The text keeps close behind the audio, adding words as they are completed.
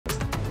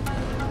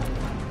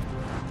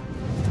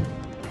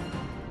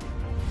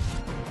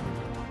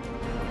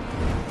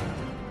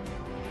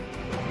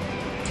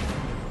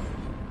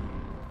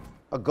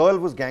A girl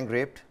was gang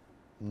raped,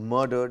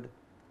 murdered,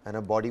 and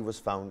her body was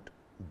found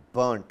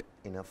burnt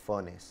in a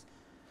furnace.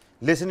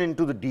 Listen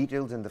into the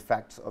details and the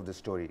facts of the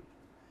story.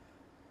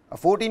 A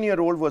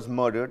 14-year-old was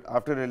murdered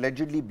after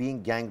allegedly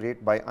being gang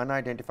raped by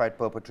unidentified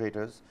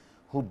perpetrators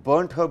who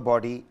burnt her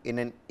body in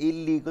an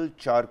illegal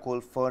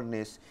charcoal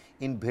furnace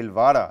in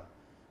Bhilwara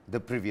the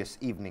previous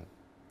evening.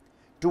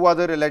 2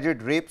 other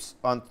alleged rapes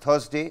on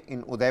Thursday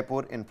in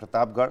Udaipur and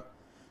Pratapgarh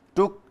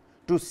took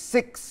to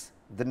 6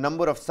 the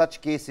number of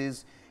such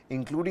cases,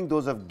 including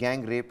those of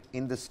gang rape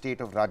in the state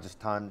of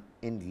Rajasthan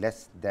in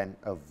less than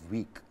a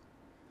week.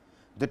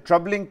 The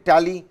troubling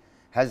tally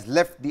has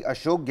left the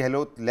Ashok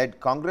Gehlot-led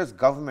Congress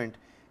government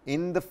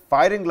in the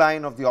firing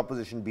line of the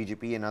opposition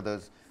BJP and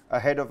others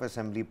ahead of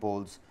assembly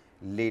polls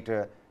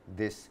later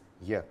this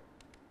year.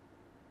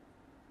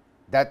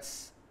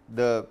 That's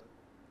the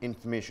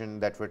information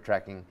that we're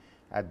tracking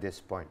at this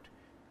point.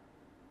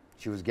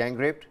 She was gang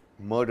raped,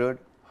 murdered,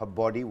 her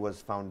body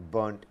was found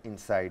burnt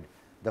inside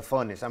the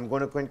furnace. I'm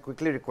going to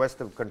quickly request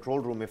the control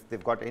room if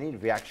they've got any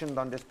reaction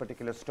on this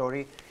particular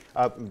story.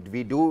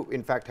 We do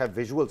in fact have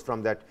visuals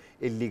from that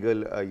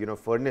illegal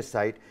furnace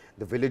site.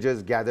 The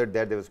villagers gathered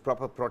there. There was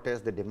proper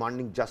protest, they're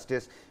demanding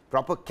justice,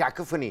 proper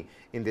cacophony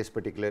in this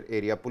particular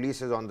area.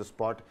 Police is on the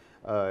spot,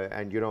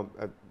 and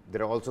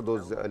there are also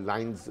those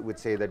lines which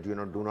say that do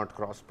not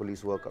cross,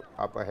 police work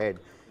up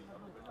ahead.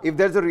 If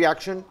there's a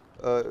reaction,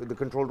 the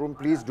control room,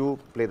 please do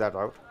play that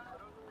out.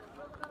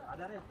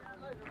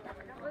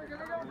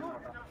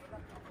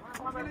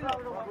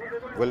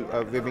 Well,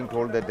 we're being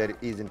told that there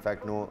is in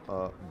fact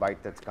no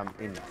bite that's come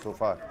in so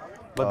far.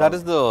 But that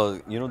is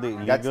the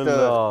illegal that's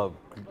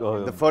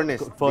the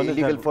furnace, the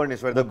illegal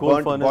furnace where the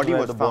burnt body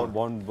was found.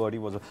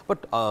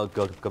 But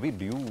Kabir,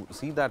 do you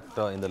see that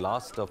in the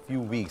last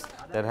few weeks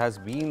there has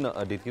been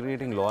a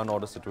deteriorating law and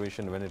order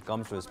situation when it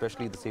comes to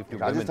especially the safety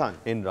of women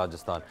in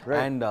Rajasthan, right.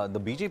 And the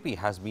BJP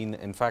has been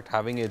in fact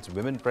having its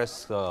women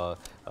press, its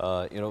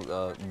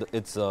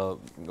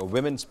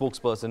women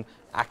spokesperson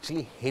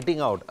actually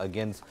hitting out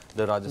against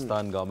the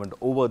Rajasthan government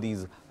over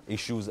these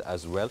issues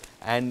as well.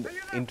 And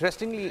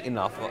interestingly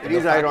enough, it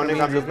is ironic.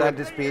 I'm looking at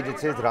this page. It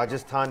says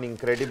Rajasthan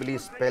incredibly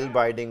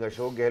spellbinding.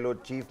 Ashok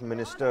Gehlot, Chief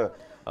Minister,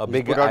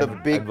 put out a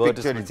big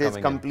picture. It says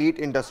complete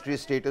industry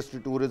status to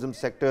tourism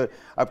sector,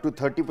 up to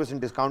 30%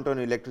 discount on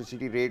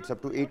electricity rates,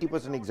 up to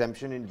 80%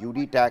 exemption in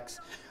UD tax,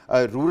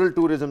 rural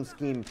tourism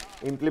scheme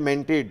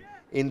implemented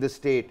in the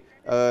state,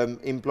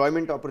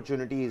 employment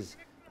opportunities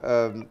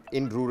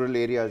in rural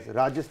areas.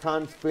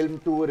 Rajasthan's film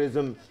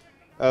tourism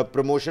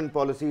promotion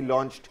policy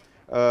launched.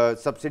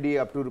 Subsidy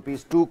up to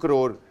rupees 2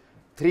 crore,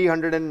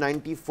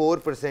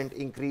 394%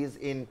 increase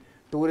in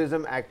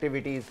tourism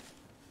activities.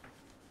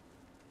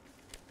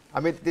 I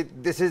mean,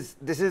 this is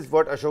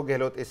what Ashok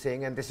Gehlot is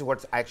saying, and this is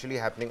what's actually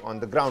happening on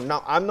the ground.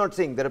 Now, I'm not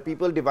saying there are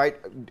people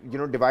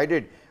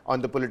divided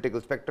on the political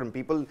spectrum.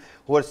 People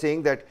who are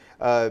saying that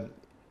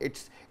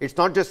it's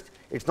not just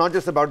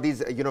about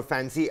these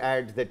fancy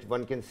ads that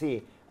one can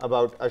see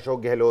about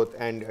Ashok Gehlot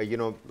and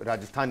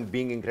Rajasthan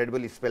being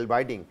incredibly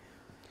spellbinding.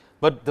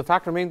 But the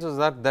fact remains is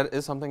that there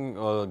is something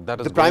that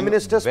is the Prime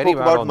Minister spoke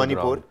about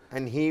Manipur,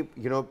 and he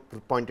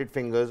pointed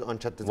fingers on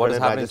Chhattisgarh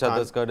and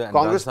Rajasthan.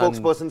 Congress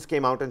spokespersons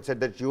came out and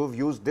said that you have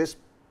used this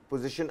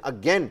position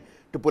again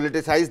to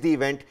politicize the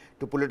event,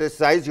 to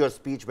politicize your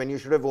speech when you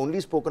should have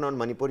only spoken on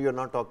Manipur. You are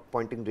not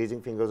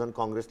raising fingers on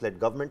Congress-led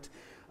governments.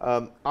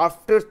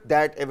 After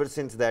that, ever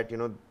since that,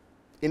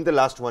 in the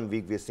last 1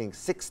 week, we are seeing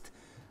 6th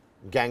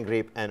gang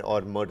rape and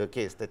or murder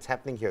case that's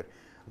happening here.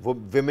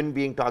 Women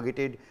being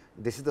targeted.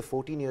 This is the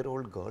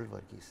 14-year-old girl,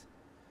 Varghese.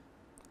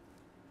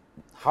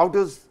 How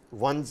does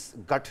one's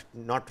gut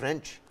not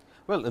wrench?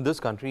 Well, in this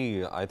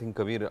country, I think,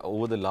 Kabir,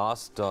 over the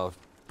last 2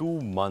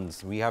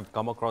 months, we have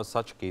come across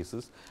such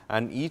cases,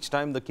 and each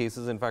time the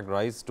cases, in fact,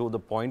 rise to the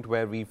point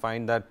where we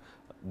find that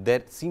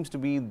there seems to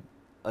be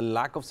a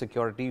lack of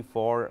security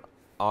for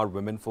our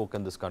women folk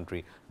in this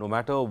country. No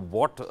matter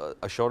what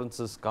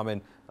assurances come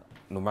in,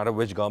 no matter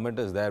which government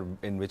is there,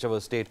 in whichever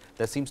state,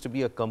 there seems to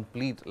be a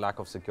complete lack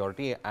of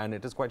security, and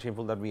it is quite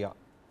shameful that we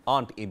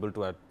aren't able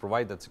to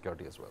provide that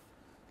security as well.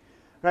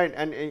 Right,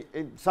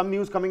 and some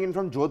news coming in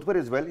from Jodhpur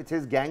as well. It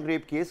says gang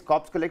rape case,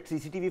 cops collect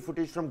CCTV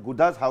footage from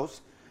Guda's house.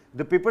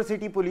 The Piper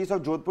City Police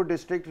of Jodhpur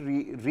district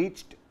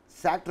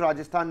sacked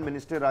Rajasthan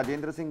Minister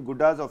Rajendra Singh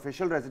Guda's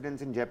official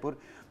residence in Jaipur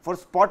for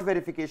spot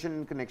verification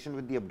in connection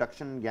with the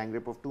abduction and gang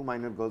rape of 2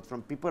 minor girls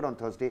from Piper on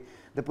Thursday.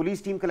 The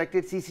police team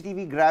collected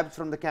CCTV grabs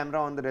from the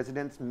camera on the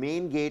resident's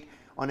main gate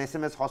on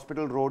SMS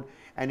Hospital Road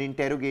and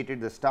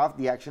interrogated the staff.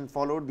 The action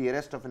followed the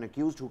arrest of an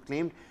accused who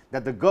claimed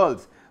that the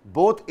girls,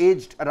 both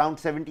aged around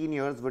 17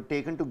 years, were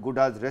taken to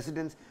Guda's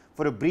residence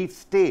for a brief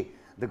stay.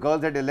 The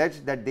girls had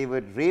alleged that they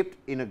were raped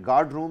in a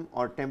guard room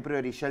or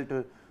temporary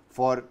shelter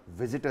for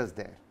visitors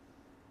there.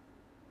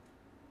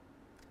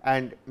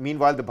 And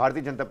meanwhile, the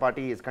Bharatiya Janata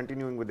Party is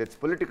continuing with its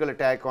political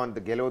attack on the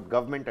Gehlot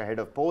government ahead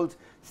of polls,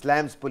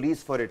 slams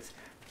police for its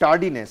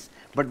tardiness.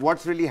 But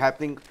what's really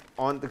happening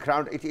on the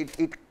ground,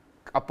 it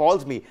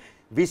appalls me.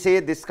 We say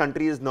this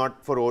country is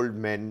not for old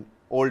men,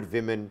 old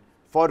women,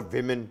 for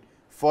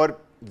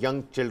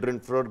young children,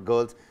 for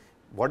girls.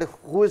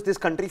 Who is this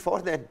country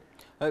for then?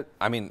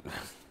 I mean,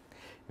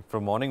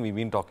 from morning we've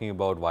been talking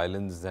about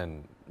violence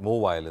and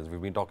more violence.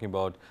 We've been talking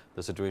about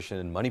the situation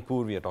in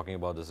Manipur. We are talking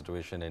about the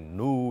situation in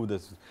Nu.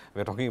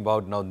 We're talking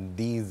about now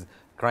these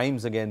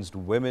crimes against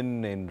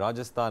women in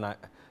Rajasthan.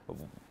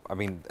 I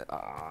mean,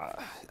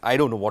 I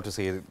don't know what to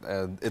say.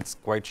 It's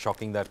quite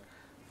shocking that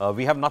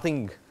we have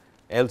nothing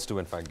else to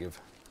in fact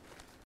give.